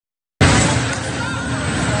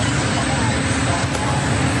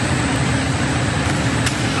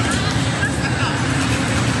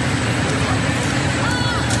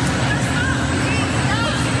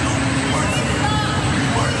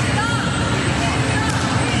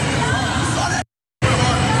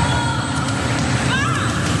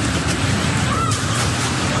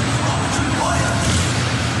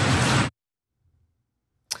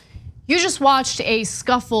You just watched a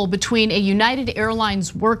scuffle between a United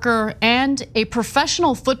Airlines worker and a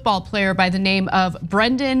professional football player by the name of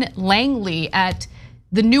Brendan Langley at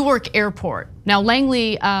the Newark airport. Now,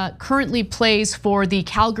 Langley currently plays for the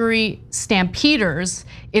Calgary Stampeders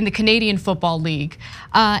in the Canadian Football League.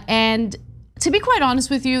 And to be quite honest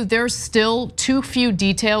with you, there's still too few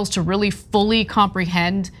details to really fully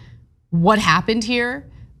comprehend what happened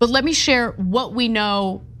here. But let me share what we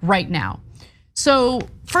know right now. So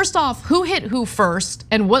first off, who hit who first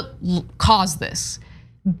and what caused this?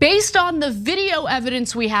 Based on the video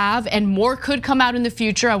evidence we have, and more could come out in the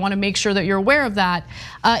future, I wanna make sure that you're aware of that.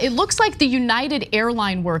 It looks like the United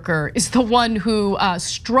Airline worker is the one who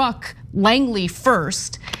struck Langley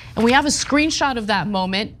first. And we have a screenshot of that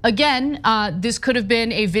moment. Again, this could have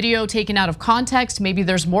been a video taken out of context. Maybe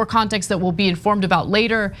there's more context that we'll be informed about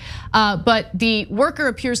later. But the worker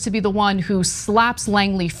appears to be the one who slaps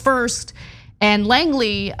Langley first. And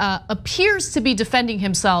Langley appears to be defending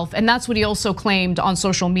himself, and that's what he also claimed on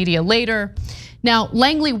social media later. Now,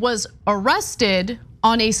 Langley was arrested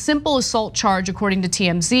on a simple assault charge, according to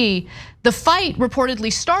TMZ. The fight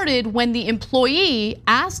reportedly started when the employee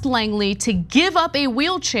asked Langley to give up a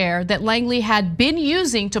wheelchair that Langley had been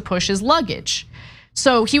using to push his luggage.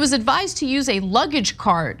 So he was advised to use a luggage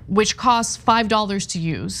cart, which costs $5 to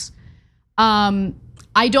use.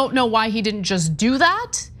 I don't know why he didn't just do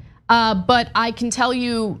that. But I can tell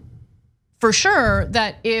you for sure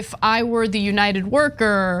that if I were the United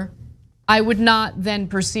worker, I would not then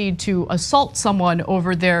proceed to assault someone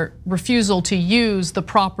over their refusal to use the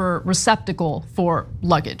proper receptacle for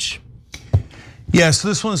luggage. Yeah, so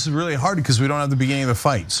this one's really hard because we don't have the beginning of the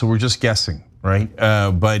fight, so we're just guessing, right?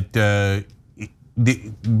 But the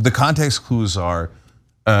context clues are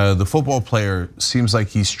the football player seems like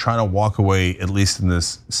he's trying to walk away, at least in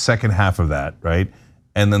this second half of that, right?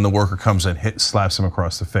 And then the worker comes and slaps him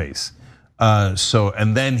across the face.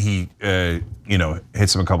 And then he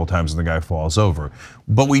hits him a couple times and the guy falls over.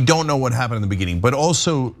 But we don't know what happened in the beginning. But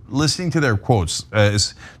also listening to their quotes,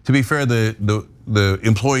 to be fair, the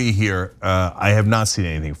employee here, I have not seen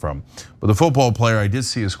anything from. But the football player, I did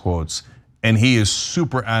see his quotes, and he is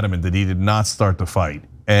super adamant that he did not start the fight.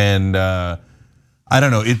 And I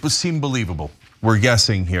don't know, it seemed believable. We're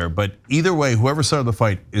guessing here, but either way, whoever started the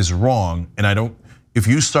fight is wrong. And if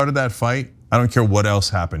you started that fight, I don't care what else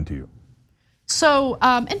happened to you. So,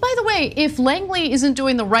 and by the way, if Langley isn't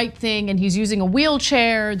doing the right thing and he's using a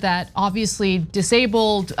wheelchair that obviously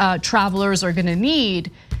disabled travelers are gonna need,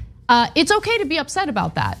 it's okay to be upset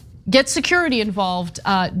about that. Get security involved,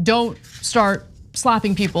 don't start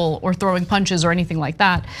slapping people or throwing punches or anything like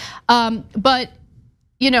that. But,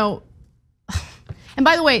 and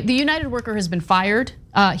by the way, the United worker has been fired.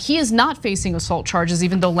 He is not facing assault charges,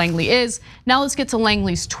 even though Langley is. Now let's get to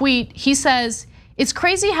Langley's tweet. He says, "It's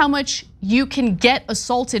crazy how much you can get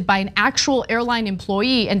assaulted by an actual airline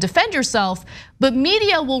employee and defend yourself, but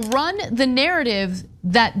media will run the narrative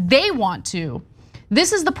that they want to.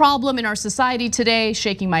 This is the problem in our society today,"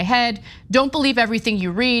 shaking my head. "Don't believe everything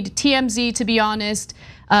you read. TMZ, to be honest.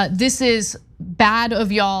 This is bad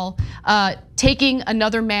of y'all, taking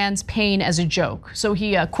another man's pain as a joke." So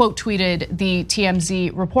he quote tweeted the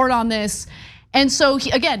TMZ report on this. And so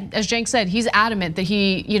again, as Cenk said, he's adamant that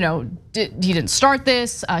he didn't start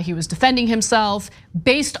this, he was defending himself.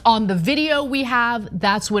 Based on the video we have,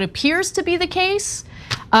 that's what appears to be the case.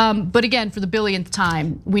 But again, for the billionth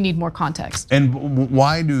time, we need more context. And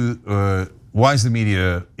why is the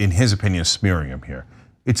media, in his opinion, smearing him here?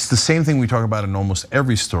 It's the same thing we talk about in almost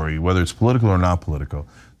every story, whether it's political or not political.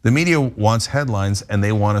 The media wants headlines and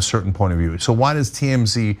they want a certain point of view. So why does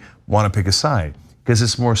TMZ want to pick a side? Because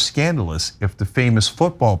it's more scandalous if the famous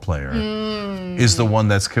football player is the one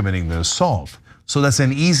that's committing the assault. So that's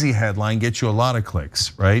an easy headline, gets you a lot of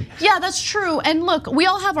clicks, right? Yeah, that's true. And look, we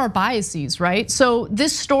all have our biases, right? So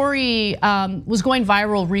this story was going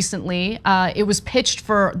viral recently. It was pitched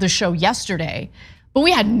for the show yesterday, but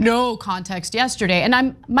we had no context yesterday.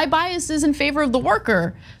 And my bias is in favor of the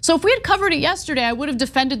worker. So if we had covered it yesterday, I would have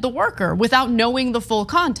defended the worker without knowing the full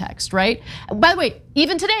context, right? By the way,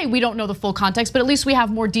 even today, we don't know the full context, but at least we have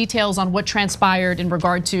more details on what transpired in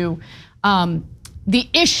regard to the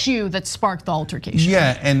issue that sparked the altercation.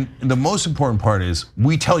 Yeah, and the most important part is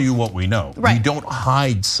we tell you what we know. Right. We don't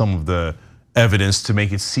hide some of the evidence to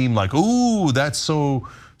make it seem like, ooh, that's so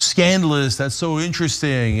scandalous, that's so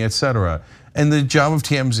interesting, etc. And the job of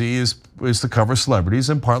TMZ is to cover celebrities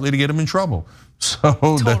and partly to get them in trouble. So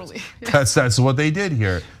totally. that's what they did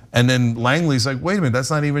here. And then Langley's like, wait a minute,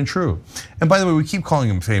 that's not even true. And by the way, we keep calling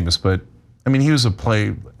him famous, but I mean, he was a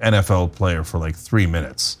NFL player for like 3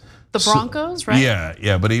 minutes. The Broncos, right?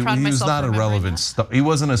 Yeah, but he was not a relevant star. He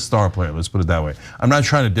wasn't a star player, let's put it that way. I'm not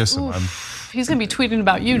trying to diss him. He's gonna be tweeting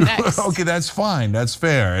about you next. Okay, that's fine, that's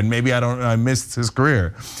fair. And maybe I missed his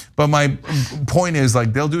career. But my point is,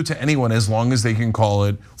 like, they'll do it to anyone as long as they can call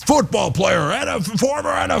it football player and a former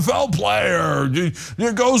NFL player.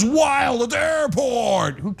 It goes wild at the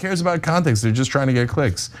airport. Who cares about context? They're just trying to get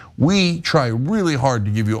clicks. We try really hard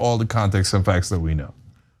to give you all the context and facts that we know.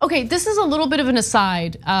 Okay, this is a little bit of an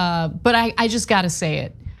aside, but I just gotta say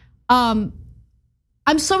it.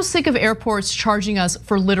 I'm so sick of airports charging us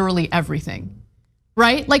for literally everything,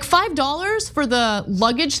 right? Like $5 for the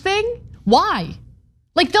luggage thing, why?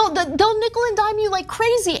 Like they'll nickel and dime you like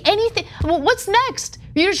crazy, anything. Well, what's next?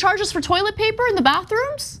 Are you gonna charge us for toilet paper in the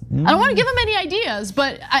bathrooms? I don't wanna give them any ideas,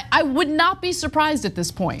 but I would not be surprised at this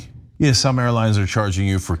point. Yeah, some airlines are charging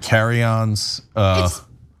you for carry-ons.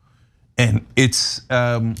 And it's,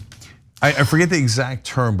 I forget the exact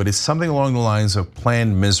term, but it's something along the lines of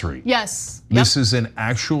planned misery. Yes. This is an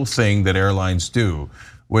actual thing that airlines do,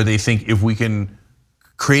 where they think if we can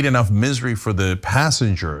create enough misery for the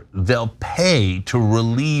passenger, they'll pay to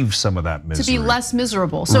relieve some of that misery. To be less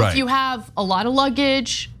miserable. So if you have a lot of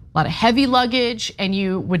luggage, a lot of heavy luggage, and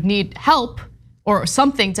you would need help or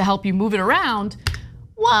something to help you move it around,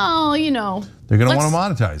 well, you know. They're gonna wanna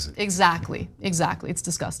monetize it. Exactly, it's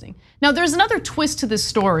disgusting. Now there's another twist to this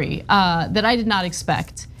story that I did not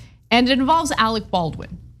expect, and it involves Alec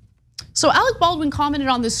Baldwin. So Alec Baldwin commented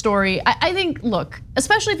on this story. I think, look,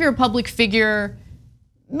 especially if you're a public figure,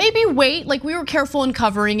 maybe wait, like we were careful in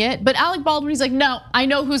covering it, but Alec Baldwin, he's like, no, I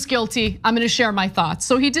know who's guilty, I'm gonna share my thoughts.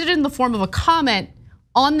 So he did it in the form of a comment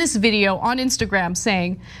on this video on Instagram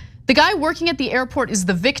saying, the guy working at the airport is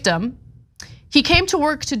the victim. He came to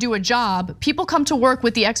work to do a job. People come to work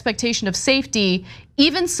with the expectation of safety,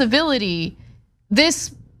 even civility.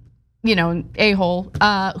 This, a-hole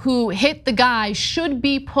who hit the guy should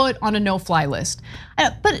be put on a no-fly list.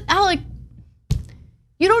 But Alec,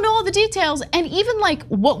 you don't know all the details, and even like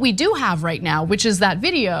what we do have right now, which is that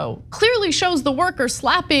video, clearly shows the worker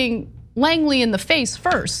slapping Langley in the face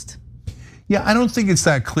first. Yeah, I don't think it's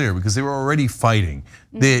that clear because they were already fighting.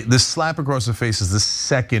 The slap across the face is the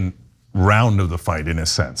second round of the fight in a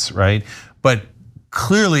sense, right? But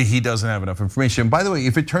clearly he doesn't have enough information. By the way,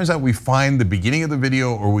 if it turns out we find the beginning of the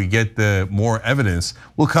video or we get the more evidence,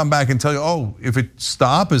 we'll come back and tell you, oh, if it's the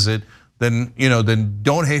opposite, then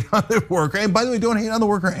don't hate on the worker. And by the way, don't hate on the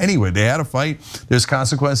worker anyway. They had a fight. There's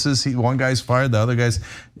consequences. One guy's fired, the other guy's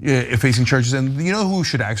facing charges. And you know who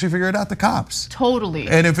should actually figure it out? The cops. Totally.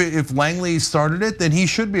 And if Langley started it, then he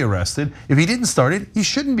should be arrested. If he didn't start it, he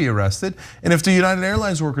shouldn't be arrested. And if the United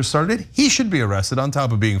Airlines worker started it, he should be arrested on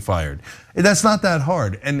top of being fired. And that's not that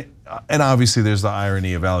hard. And obviously there's the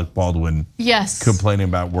irony of Alec Baldwin complaining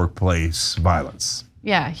about workplace violence.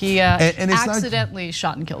 Yeah, he accidentally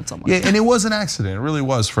shot and killed someone. Yeah, and it was an accident. It really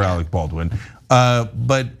was for Alec Baldwin.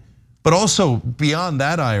 But also beyond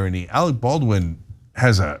that irony, Alec Baldwin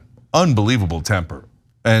has an unbelievable temper.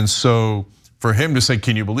 And so for him to say,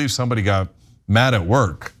 can you believe somebody got mad at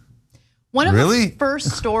work? One of the first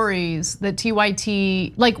stories that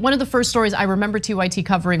TYT, like one of the first stories I remember TYT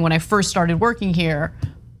covering when I first started working here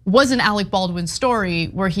was an Alec Baldwin story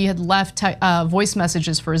where he had left voice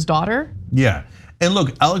messages for his daughter. Yeah. And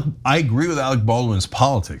look, I agree with Alec Baldwin's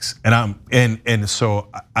politics, and so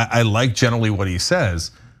I like generally what he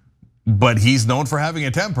says, but he's known for having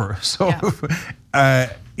a temper. So,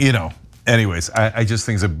 anyways, I just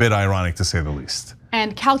think it's a bit ironic to say the least.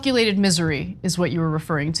 And calculated misery is what you were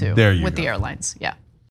referring to with the airlines, yeah.